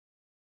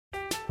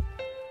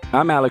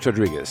I'm Alex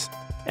Rodriguez.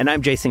 And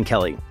I'm Jason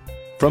Kelly.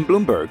 From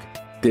Bloomberg,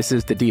 this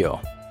is The Deal.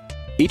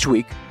 Each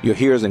week, you'll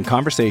hear us in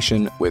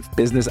conversation with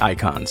business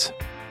icons.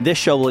 This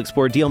show will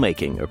explore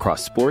deal-making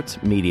across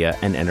sports, media,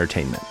 and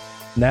entertainment.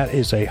 That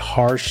is a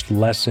harsh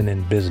lesson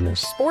in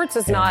business. Sports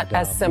is not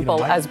as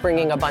simple as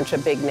bringing a bunch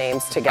of big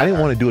names together. I didn't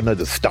want to do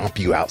another stomp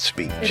you out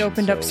speech. It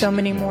opened up so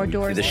many more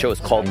doors. The show is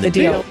called The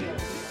Deal.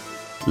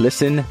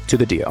 Listen to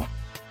The Deal.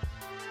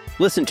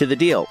 Listen to The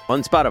Deal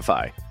on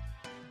Spotify.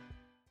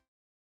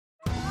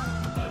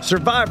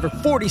 Survivor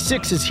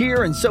 46 is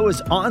here, and so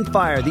is On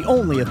Fire, the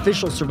only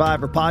official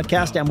Survivor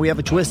podcast, and we have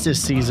a twist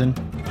this season.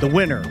 The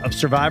winner of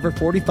Survivor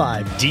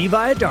 45, Dee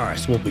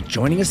Valladares, will be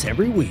joining us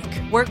every week.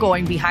 We're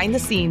going behind the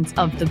scenes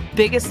of the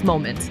biggest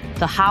moments,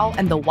 the how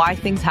and the why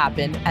things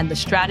happen, and the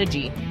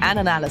strategy and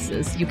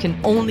analysis you can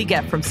only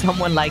get from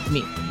someone like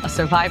me, a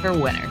Survivor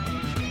winner.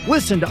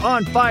 Listen to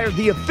On Fire,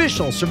 the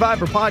official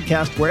Survivor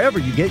podcast, wherever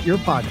you get your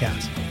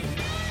podcasts.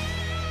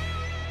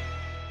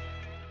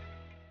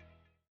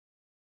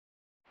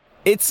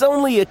 It's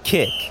only a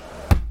kick,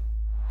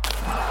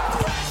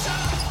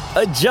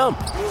 a jump,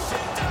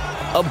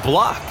 a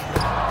block.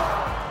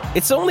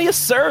 It's only a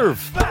serve.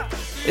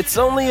 It's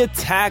only a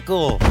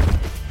tackle,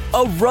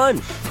 a run.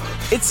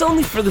 It's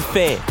only for the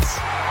fans.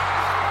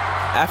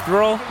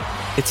 After all,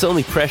 it's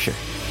only pressure.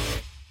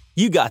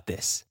 You got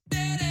this.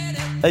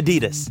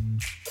 Adidas.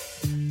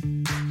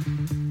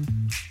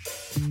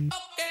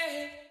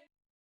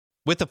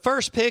 With the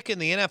first pick in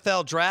the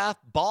NFL draft,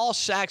 Ball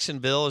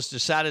Saxonville has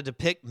decided to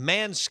pick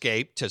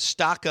Manscaped to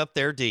stock up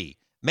their D.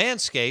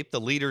 Manscaped,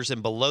 the leaders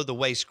in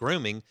below-the-waist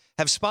grooming,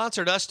 have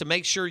sponsored us to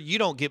make sure you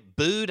don't get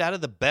booed out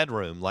of the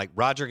bedroom like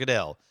Roger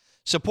Goodell.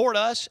 Support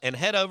us and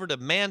head over to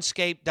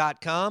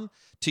manscaped.com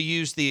to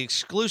use the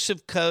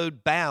exclusive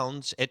code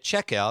BOUNDS at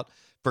checkout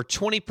for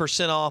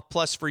 20% off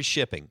plus free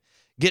shipping.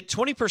 Get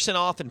 20%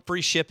 off and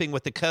free shipping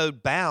with the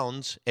code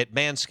BOUNDS at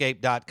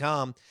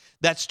manscaped.com.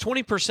 That's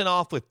 20%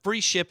 off with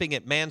free shipping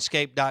at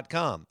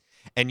manscaped.com.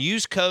 And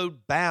use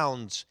code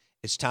BOUNDS.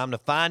 It's time to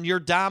find your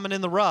diamond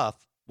in the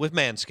rough with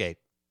Manscaped.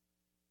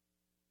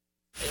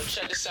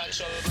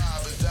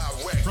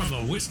 From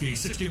the Whiskey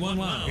 61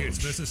 Lounge,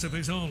 it's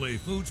Mississippi's only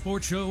food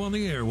sports show on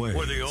the airwaves.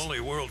 We're the only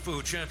World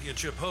Food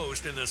Championship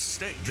host in the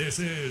state. This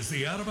is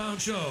the Out of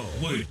Bounds Show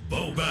with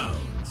Bo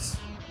Bounds.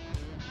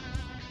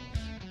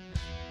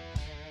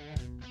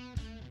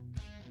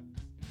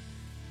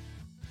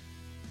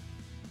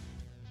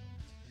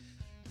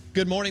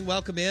 Good morning.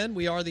 Welcome in.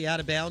 We are the Out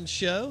of Bounds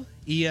Show,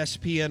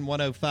 ESPN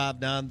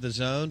 105.9 The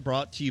Zone,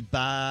 brought to you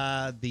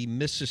by the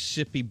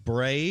Mississippi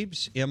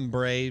Braves, M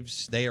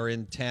Braves. They are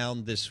in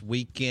town this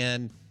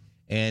weekend,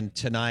 and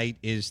tonight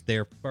is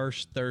their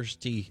first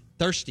Thirsty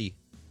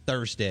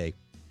Thursday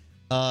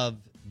of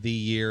the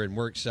year, and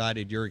we're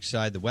excited. You're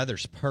excited. The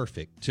weather's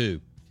perfect,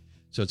 too.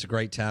 So it's a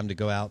great time to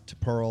go out to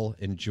Pearl,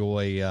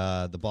 enjoy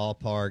the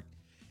ballpark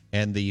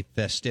and the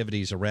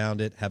festivities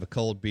around it, have a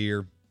cold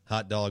beer,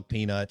 hot dog,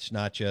 peanuts,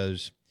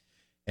 nachos,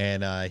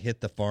 and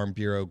hit the Farm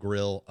Bureau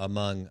Grill,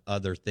 among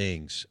other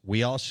things.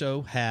 We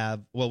also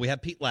have, we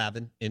have Pete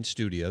Lavin in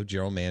studio,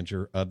 general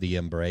manager of the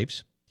M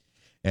Braves,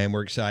 and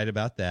we're excited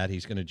about that.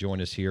 He's going to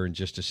join us here in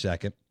just a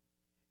second.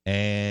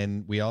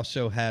 And we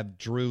also have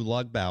Drew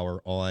Lugbauer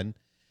on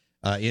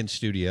in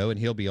studio, and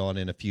he'll be on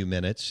in a few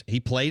minutes.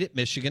 He played at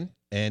Michigan,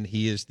 and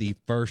he is the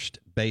first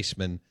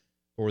baseman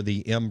for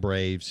the M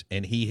Braves,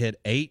 and he hit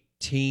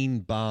 18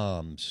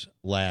 bombs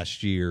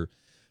last year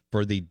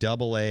for the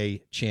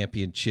Double-A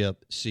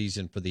championship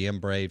season for the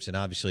M Braves, and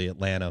obviously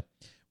Atlanta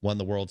won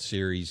the World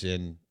Series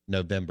in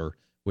November,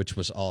 which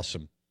was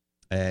awesome.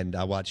 And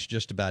I watched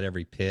just about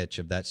every pitch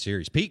of that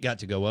series. Pete got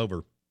to go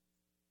over,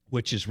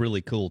 which is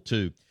really cool,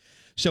 too.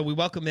 So we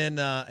welcome in,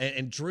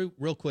 and Drew,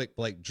 real quick,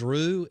 Blake,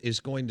 Drew is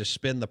going to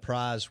spin the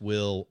prize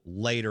wheel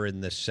later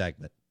in this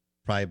segment,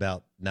 probably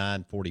about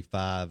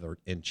 9:45 or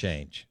and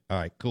change. All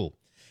right, cool.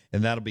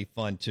 And that'll be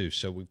fun, too.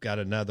 So we've got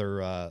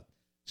another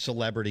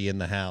celebrity in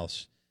the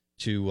house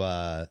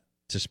to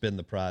spin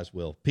the prize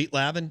wheel. Pete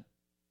Lavin,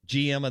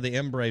 GM of the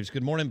M Braves.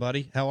 Good morning,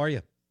 buddy. How are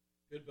you?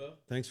 Good, Bo.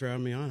 Thanks for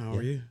having me on. How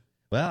are you?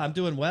 Well, I'm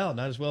doing well.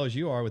 Not as well as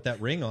you are with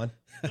that ring on.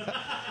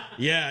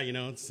 Yeah,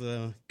 it's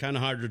kind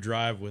of hard to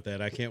drive with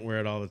that. I can't wear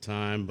it all the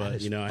time,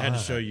 but, I had to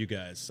show you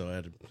guys, so I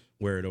had to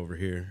wear it over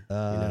here.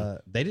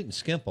 They didn't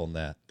skimp on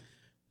that.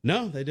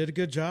 No, they did a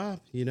good job.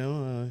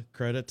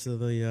 Credit to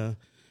the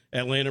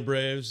Atlanta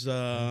Braves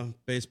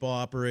baseball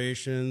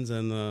operations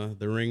and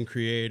the ring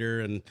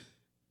creator, and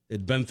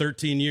it'd been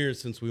 13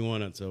 years since we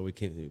won it, so we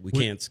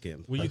can't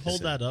skim. Will you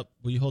hold that up?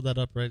 Will you hold that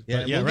up right?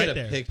 Yeah, we'll right get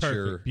a there.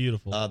 picture Perfect.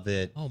 Beautiful. of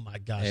it. Oh my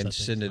gosh! And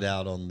send it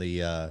out on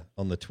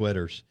the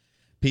Twitters.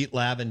 Pete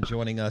Lavin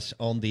joining us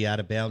on the Out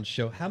of Bounds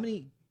Show. How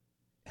many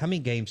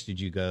games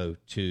did you go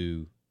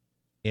to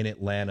in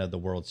Atlanta, the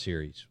World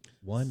Series?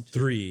 1, 2,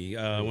 3.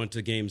 Went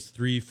to games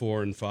 3,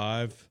 4, and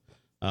 5.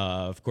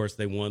 Of course,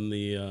 they won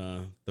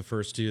the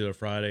first two, the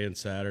Friday and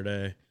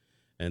Saturday,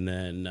 and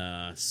then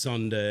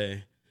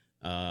Sunday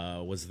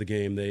was the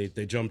game.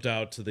 They jumped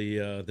out to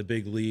the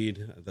big lead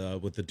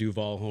with the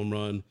Duval home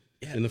run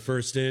in the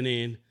first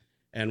inning,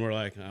 and we're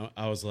like,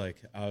 I was like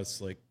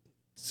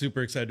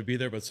super excited to be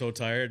there, but so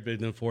tired.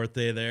 Been the fourth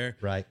day there.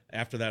 Right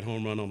after that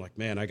home run, I'm like,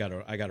 man, I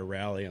gotta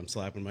rally. I'm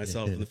slapping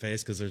myself in the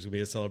face because there's gonna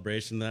be a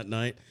celebration that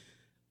night.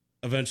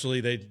 Eventually,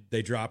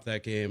 they dropped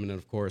that game, and then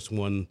of course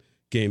won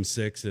Game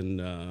 6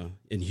 in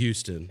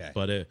Houston. Okay.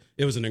 But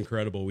it was an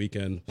incredible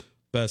weekend.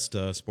 Best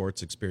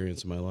sports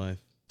experience of my life.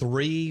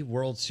 3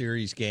 World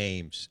Series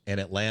games, and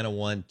Atlanta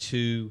won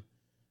 2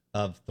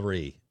 of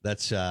 3.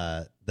 That's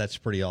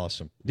pretty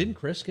awesome. Didn't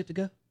Chris get to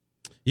go?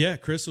 Yeah,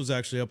 Chris was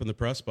actually up in the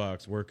press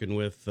box working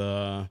with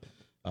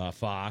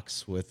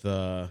Fox, with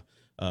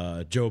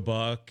Joe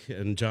Buck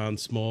and John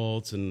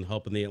Smoltz, and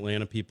helping the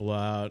Atlanta people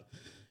out.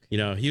 You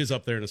know, he was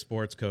up there in a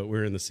sports coat. We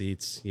were in the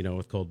seats, you know,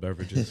 with cold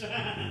beverages.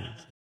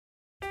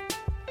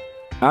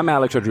 I'm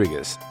Alex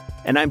Rodriguez.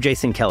 And I'm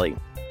Jason Kelly.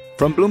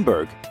 From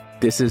Bloomberg,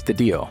 this is The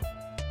Deal.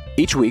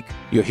 Each week,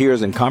 you'll hear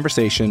us in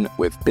conversation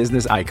with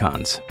business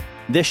icons.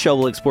 This show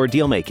will explore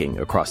deal-making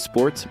across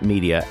sports,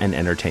 media, and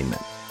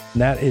entertainment.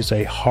 That is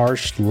a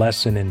harsh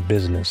lesson in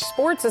business.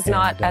 Sports is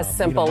not as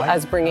simple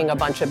as bringing a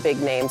bunch of big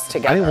names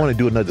together. I didn't want to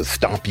do another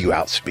stomp you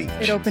out speech.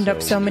 It opened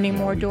up so many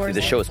more doors.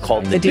 The show is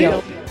called The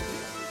Deal.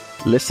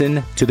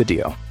 Listen to The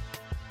Deal.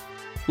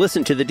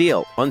 Listen to The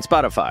Deal on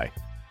Spotify.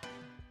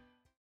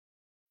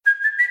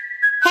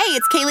 Hey,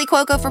 it's Kaylee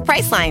Cuoco for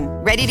Priceline.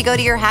 Ready to go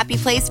to your happy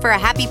place for a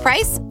happy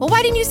price? Well,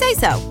 why didn't you say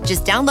so?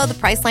 Just download the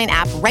Priceline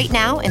app right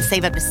now and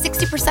save up to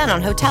 60%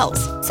 on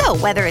hotels. So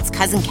whether it's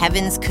Cousin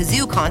Kevin's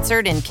Kazoo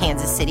Concert in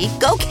Kansas City,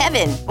 go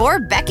Kevin, or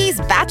Becky's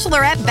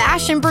Bachelorette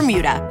Bash in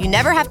Bermuda, you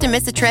never have to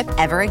miss a trip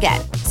ever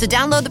again. So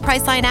download the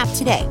Priceline app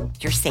today.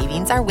 Your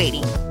savings are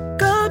waiting.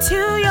 Go to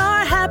your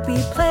happy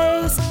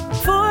place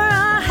for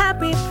a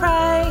happy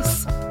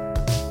price.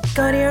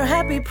 Go to your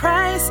happy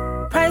price,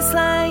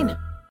 Priceline.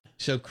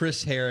 So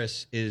Chris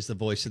Harris is the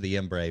voice of the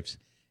M-Braves,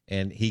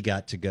 and he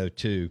got to go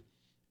too.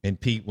 And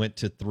Pete went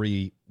to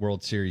 3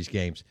 World Series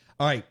games.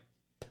 All right,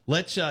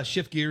 let's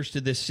shift gears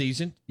to this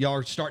season. Y'all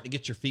are starting to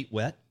get your feet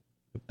wet,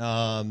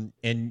 and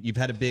you've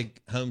had a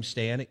big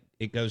homestand.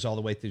 It goes all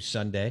the way through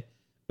Sunday,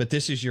 but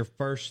this is your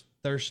first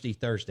Thirsty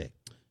Thursday.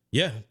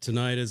 Yeah,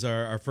 tonight is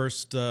our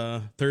first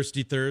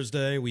Thirsty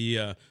Thursday. We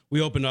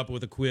opened up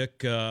with a quick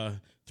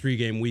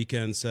 3-game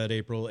weekend set,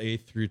 April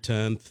 8th through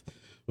 10th.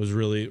 It was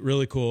really,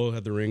 really cool.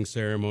 Had the ring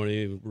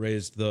ceremony,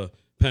 raised the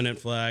pennant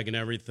flag and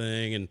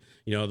everything. And,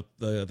 you know,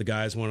 the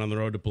guys went on the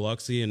road to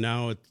Biloxi. And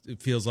now it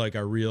feels like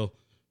our real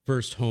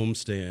first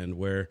homestand,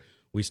 where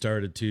we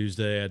started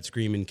Tuesday, had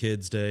Screaming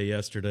Kids Day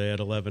yesterday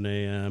at 11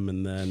 a.m.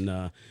 And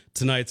then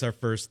tonight's our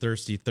first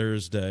Thirsty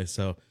Thursday.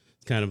 So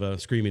it's kind of a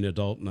screaming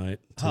adult night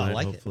tonight, I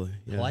like hopefully.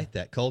 it. Yeah. I like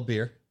that. Cold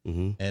beer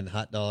and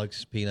hot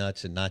dogs,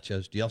 peanuts, and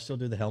nachos. Do y'all still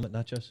do the helmet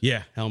nachos?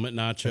 Yeah, helmet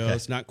nachos. Okay.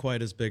 It's not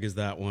quite as big as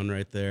that one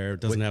right there.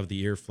 It doesn't have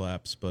the ear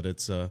flaps, but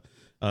it's a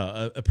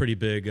pretty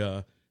big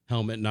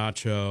helmet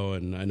nacho,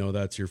 and I know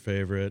that's your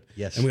favorite.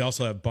 Yes. And we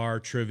also have bar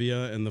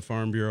trivia in the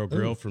Farm Bureau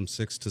Grill from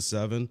 6 to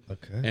 7.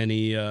 Okay.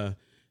 Any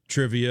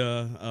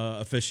trivia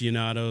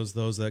aficionados,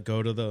 those that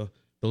go to the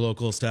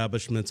local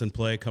establishments and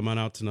play, come on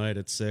out tonight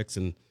at 6,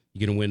 and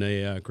you're going to win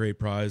a great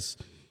prize,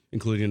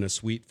 including a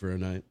suite for a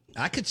night.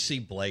 I could see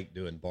Blake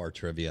doing bar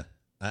trivia.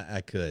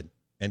 I could.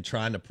 And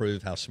trying to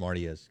prove how smart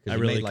he is. Because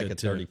he really made like a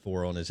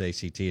 34 on his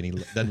ACT, and he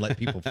doesn't let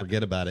people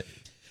forget about it.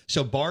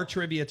 So bar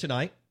trivia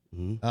tonight.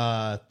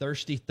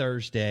 Thirsty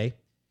Thursday.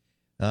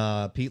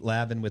 Pete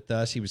Lavin with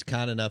us. He was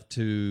kind enough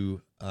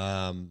to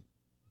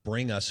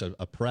bring us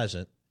a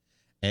present.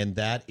 And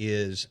that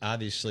is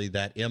obviously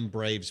that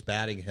M-Braves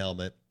batting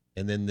helmet,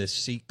 and then this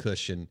seat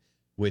cushion,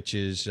 which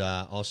is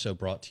also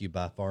brought to you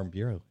by Farm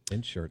Bureau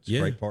Insurance. Yeah.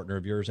 Great partner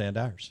of yours and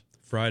ours.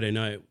 Friday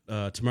night,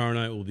 tomorrow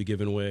night, we'll be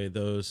giving away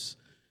those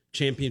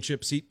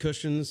championship seat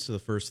cushions to the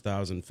first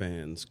 1,000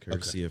 fans,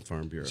 courtesy of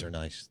Farm Bureau. Those are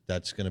nice.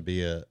 That's going to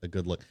be a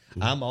good look.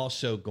 I'm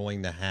also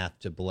going to have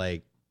to,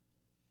 Blake,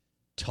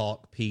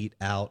 talk Pete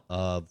out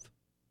of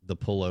the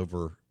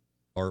pullover,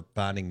 or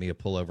finding me a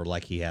pullover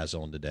like he has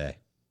on today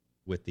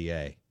with the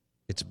A.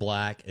 It's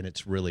black and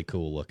it's really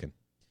cool looking.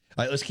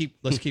 All right, let's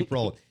keep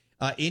rolling.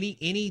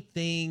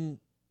 Anything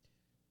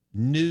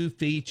new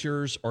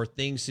features or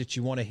things that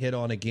you want to hit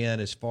on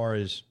again as far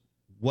as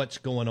what's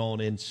going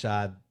on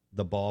inside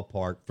the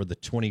ballpark for the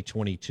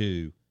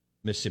 2022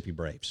 Mississippi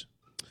Braves?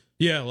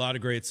 Yeah, a lot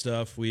of great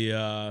stuff. We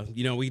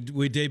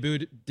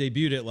debuted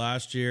it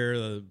last year,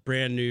 the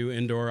brand new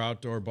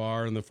indoor-outdoor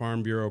bar in the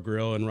Farm Bureau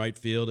Grill in right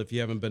field. If you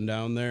haven't been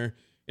down there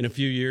in a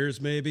few years,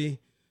 maybe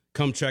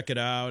come check it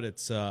out.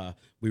 It's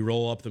we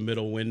roll up the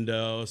middle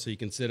window so you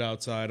can sit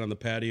outside on the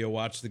patio,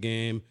 watch the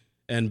game,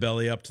 and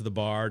belly up to the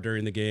bar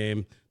during the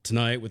game.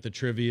 Tonight with the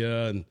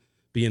trivia and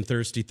being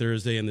Thirsty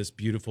Thursday in this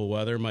beautiful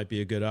weather might be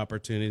a good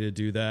opportunity to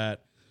do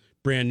that.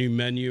 Brand new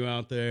menu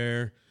out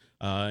there.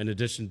 In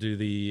addition to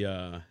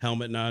the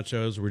helmet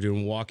nachos, we're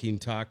doing walking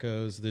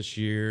tacos this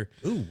year.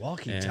 Ooh,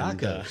 walking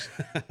tacos.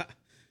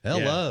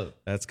 Hello. Yeah,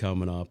 that's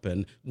coming up.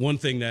 And one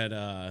thing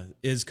that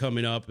is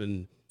coming up,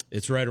 and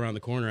it's right around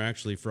the corner,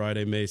 actually,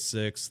 Friday, May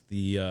 6th,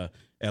 the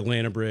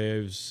Atlanta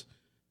Braves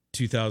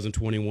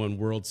 2021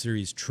 World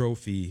Series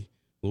trophy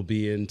will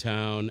be in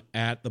town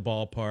at the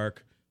ballpark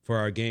for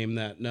our game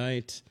that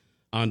night.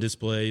 On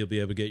display, you'll be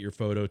able to get your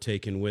photo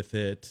taken with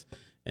it.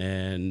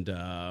 And,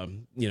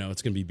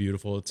 it's going to be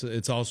beautiful.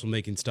 It's also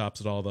making stops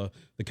at all the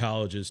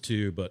colleges,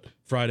 too. But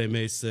Friday,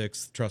 May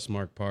 6th,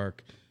 Trustmark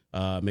Park.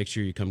 Make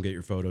sure you come get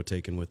your photo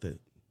taken with it.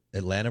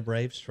 Atlanta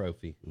Braves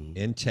trophy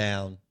in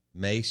town,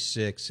 May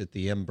 6th at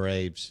the M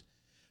Braves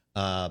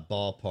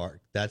ballpark.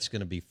 That's going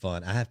to be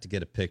fun. I have to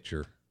get a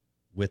picture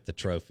with the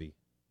trophy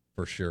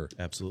for sure.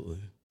 Absolutely.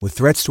 With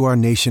threats to our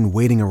nation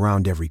waiting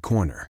around every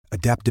corner,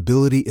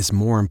 adaptability is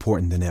more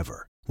important than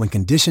ever. When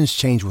conditions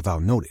change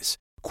without notice,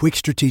 quick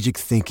strategic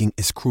thinking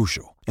is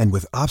crucial. And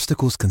with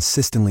obstacles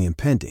consistently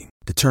impending,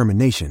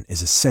 determination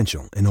is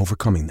essential in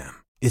overcoming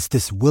them. It's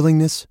this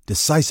willingness,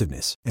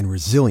 decisiveness, and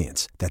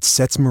resilience that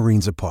sets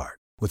Marines apart.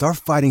 With our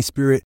fighting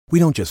spirit, we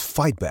don't just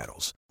fight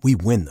battles, we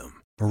win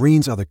them.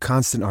 Marines are the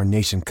constant our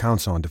nation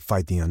counts on to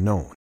fight the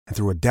unknown. And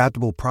through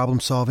adaptable problem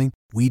solving,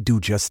 we do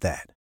just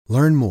that.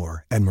 Learn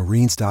more at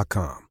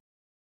Marines.com.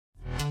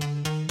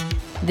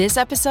 This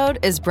episode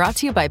is brought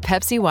to you by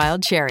Pepsi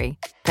Wild Cherry.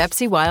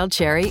 Pepsi Wild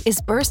Cherry is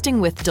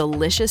bursting with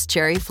delicious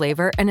cherry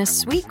flavor and a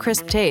sweet,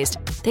 crisp taste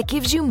that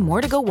gives you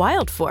more to go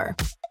wild for.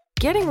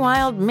 Getting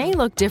wild may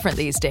look different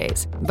these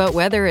days, but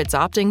whether it's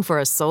opting for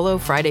a solo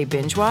Friday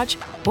binge watch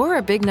or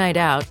a big night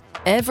out,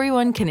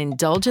 everyone can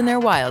indulge in their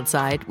wild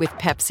side with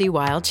Pepsi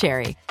Wild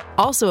Cherry.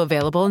 Also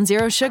available in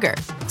Zero Sugar.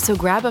 So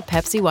grab a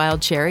Pepsi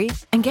Wild Cherry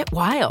and get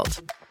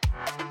wild.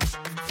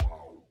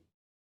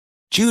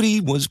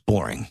 Judy was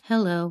boring.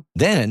 Hello.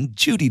 Then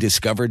Judy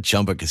discovered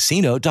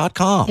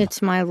ChumbaCasino.com.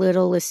 It's my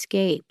little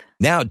escape.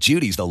 Now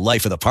Judy's the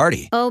life of the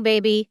party. Oh,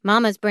 baby,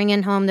 mama's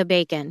bringing home the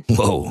bacon.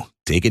 Whoa,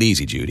 take it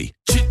easy, Judy.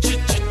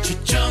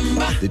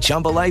 The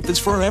Chumba life is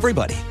for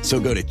everybody. So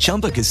go to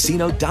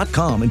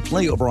ChumbaCasino.com and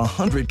play over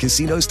 100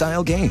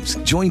 casino-style games.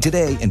 Join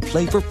today and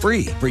play for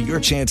free for your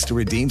chance to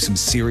redeem some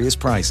serious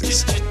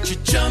prizes.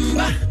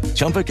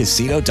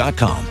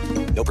 ChumbaCasino.com.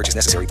 No purchase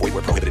necessary. Void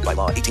where prohibited by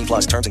law. 18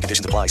 plus terms and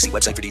conditions apply. See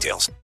website for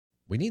details.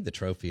 We need the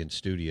trophy in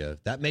studio.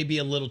 That may be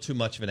a little too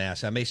much of an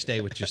ask. I may stay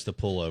with just the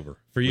pullover.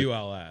 For you,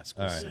 I'll ask.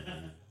 All right.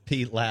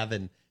 Pete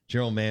Lavin,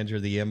 general manager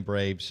of the M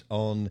Braves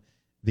on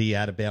the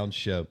Out of Bounds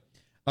show.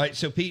 All right,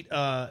 so Pete,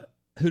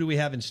 who do we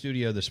have in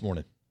studio this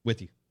morning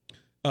with you?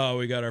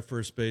 We got our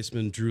first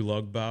baseman, Drew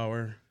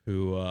Lugbauer,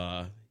 who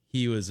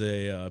he was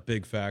a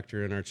big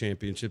factor in our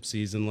championship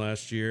season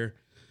last year.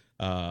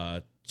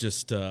 Locked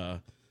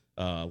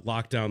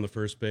down the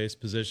first base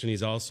position.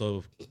 He's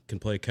also can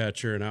play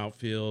catcher and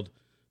outfield,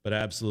 but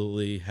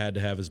absolutely had to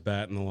have his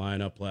bat in the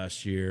lineup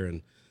last year.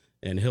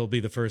 And he'll be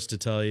the first to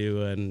tell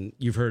you, and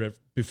you've heard it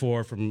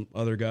before from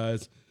other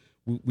guys,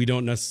 we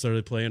don't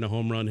necessarily play in a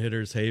home run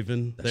hitter's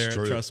haven there at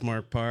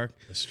Trustmark Park.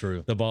 That's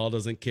true. The ball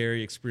doesn't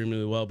carry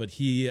extremely well, but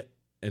he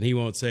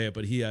won't say it,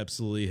 but he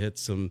absolutely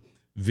hits some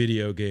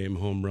video game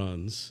home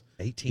runs.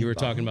 18 You were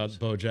bombs. talking about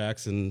Bo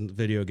Jackson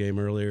video game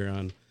earlier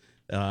on.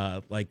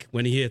 Like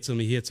when he hits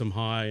them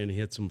high and he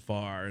hits them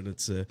far, and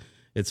it's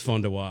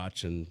fun to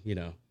watch. And you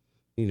know,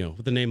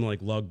 with a name like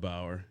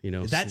Lugbauer,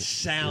 that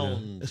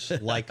sounds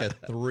like a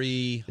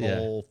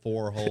 3-hole,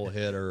 4-hole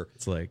hitter.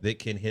 It's like that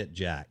can hit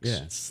jacks.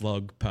 Yeah,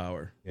 slug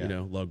power. Yeah.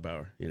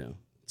 Lugbauer.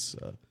 It's,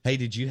 hey,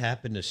 did you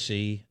happen to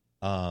see?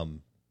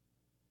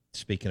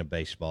 Speaking of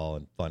baseball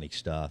and funny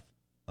stuff,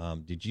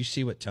 did you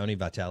see what Tony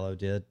Vitello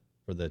did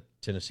for the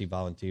Tennessee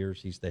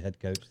Volunteers? He's the head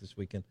coach this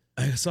weekend.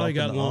 I saw he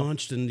got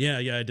launched, and yeah,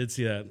 I did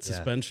see that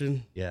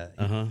suspension. Yeah.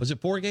 Uh-huh. Was it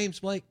 4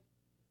 games, Blake?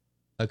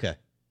 Okay.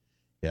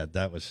 Yeah,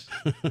 that was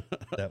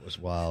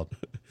wild.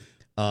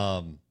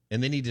 And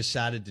then he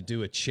decided to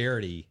do a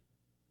charity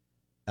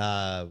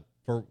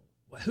for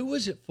who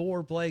was it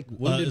for, Blake?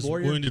 Wounded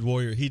Warrior. Wounded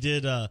Warrior. He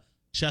did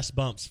chest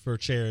bumps for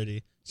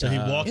charity. So he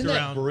walked isn't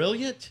around. That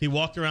brilliant. He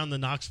walked around the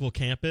Knoxville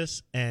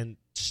campus, and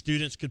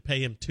students could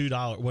pay him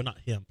 $2. Well, not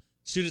him.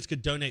 Students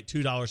could donate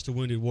 $2 to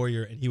Wounded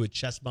Warrior, and he would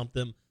chest bump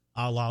them,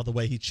 a la the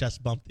way he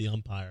chest bumped the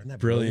umpire. Isn't that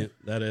brilliant.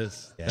 That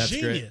is. Yeah. That's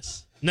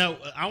genius. Great. No,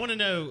 I want to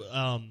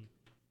know.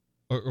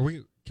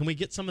 Can we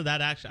get some of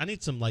that action? I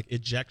need some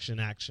ejection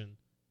action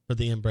for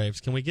the M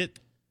Braves. Can we get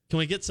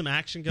some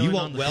action going? You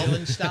want on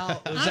Wellman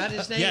style? Was that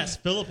his name? Yes,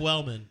 Philip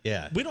Wellman.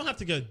 Yeah. We don't have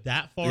to go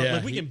that far.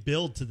 Yeah, we can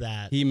build to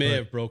that. He may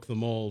have broke the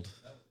mold.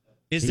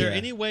 Is there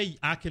any way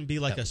I can be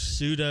like a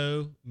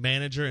pseudo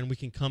manager and we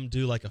can come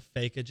do like a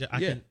fake I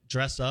can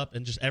dress up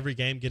and just every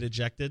game get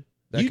ejected?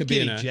 That You'd could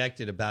get be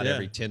ejected about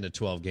every 10 to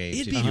 12 games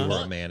It'd if be you were a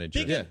fun.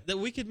 manager. That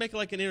we could make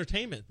like an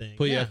entertainment thing.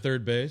 Put you at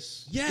third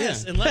base.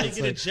 Yes, and let me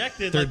get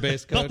ejected. Third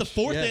base coach. About the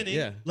fourth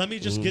inning, let me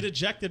just get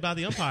ejected by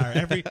the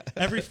umpire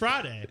every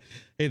Friday.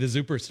 Hey, the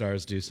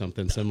Superstars do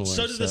something similar.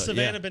 So do the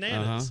Savannah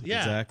Bananas. Yeah,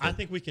 exactly.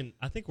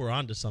 I think we're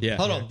onto something. Yeah.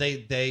 Hold on,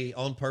 they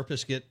on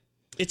purpose get.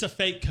 It's a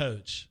fake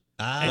coach.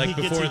 Like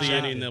before the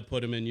inning, they'll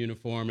put him in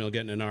uniform. He'll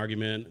get in an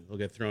argument. He'll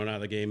get thrown out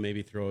of the game.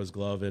 Maybe throw his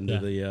glove into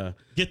the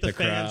get the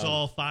fans crowd.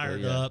 all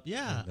fired up.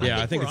 Yeah,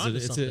 I think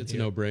it's a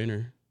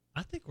no-brainer.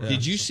 I think we're.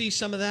 Did you see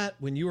some of that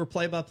when you were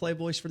play-by-play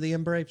voice for the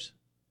M Braves?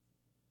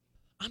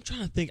 I'm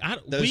trying to think.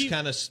 Those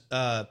kind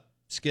of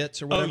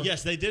skits or whatever? Oh,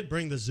 yes, they did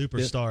bring the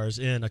superstars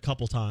in a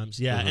couple times.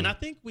 Yeah, and I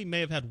think we may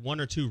have had 1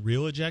 or 2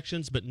 real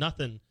ejections, but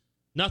nothing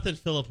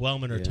Philip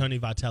Wellman or Tony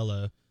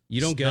Vitello. You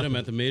don't get them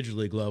at the major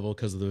league level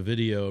because of the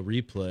video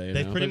replay.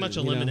 They pretty much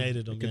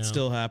eliminated them. It could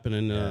still happen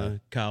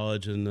in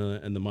college and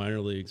the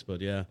minor leagues, but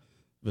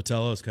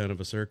Vitello's kind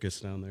of a circus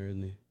down there,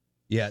 isn't he?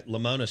 Yeah,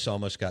 Lemonis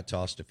almost got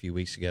tossed a few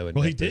weeks ago.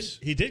 Well, he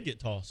did get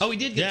tossed. Oh, he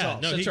did get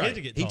tossed. No, That's he right.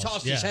 did get He tossed.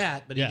 tossed his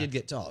hat, but he did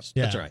get tossed.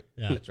 That's right.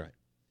 That's right.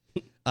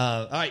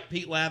 All right,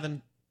 Pete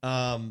Lavin,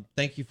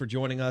 thank you for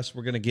joining us.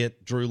 We're going to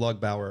get Drew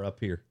Lugbauer up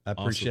here. I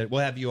appreciate it.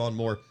 We'll have you on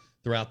more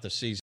throughout the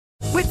season.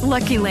 With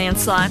Lucky Land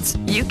Slots,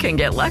 you can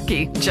get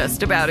lucky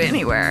just about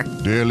anywhere.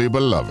 Dearly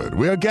beloved,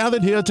 we are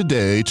gathered here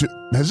today to...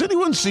 Has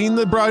anyone seen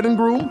the bride and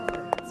groom?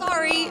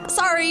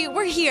 Sorry,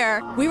 we're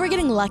here. We were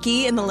getting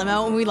lucky in the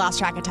limo and we lost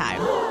track of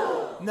time.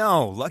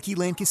 No, Lucky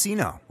Land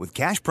Casino, with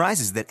cash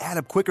prizes that add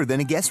up quicker than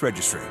a guest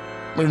registry.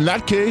 In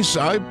that case,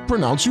 I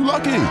pronounce you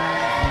lucky.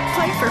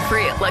 Play for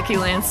free at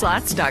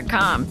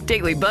LuckyLandSlots.com.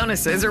 Daily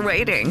bonuses are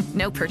waiting.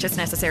 No purchase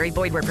necessary.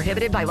 Void where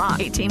prohibited by law.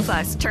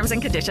 18+. Terms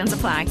and conditions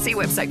apply. See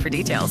website for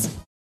details.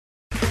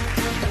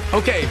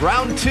 Okay,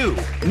 round 2.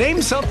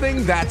 Name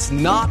something that's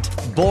not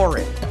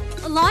boring.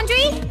 A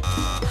laundry?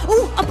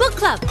 Ooh, a book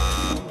club.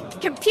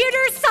 Computer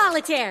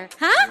solitaire,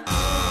 huh?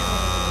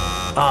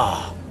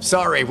 Ah,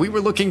 sorry. We were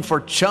looking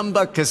for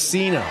Chumba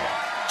Casino.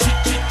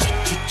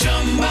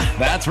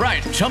 That's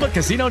right.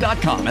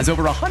 ChumbaCasino.com has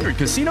over 100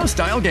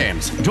 casino-style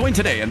games. Join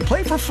today and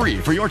play for free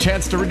for your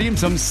chance to redeem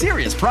some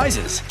serious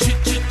prizes.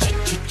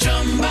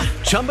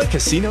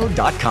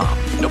 ChumbaCasino.com.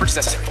 No purchase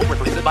necessary. Void where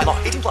prohibited by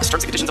law. 18+. Terms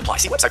and conditions apply.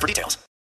 See website for details.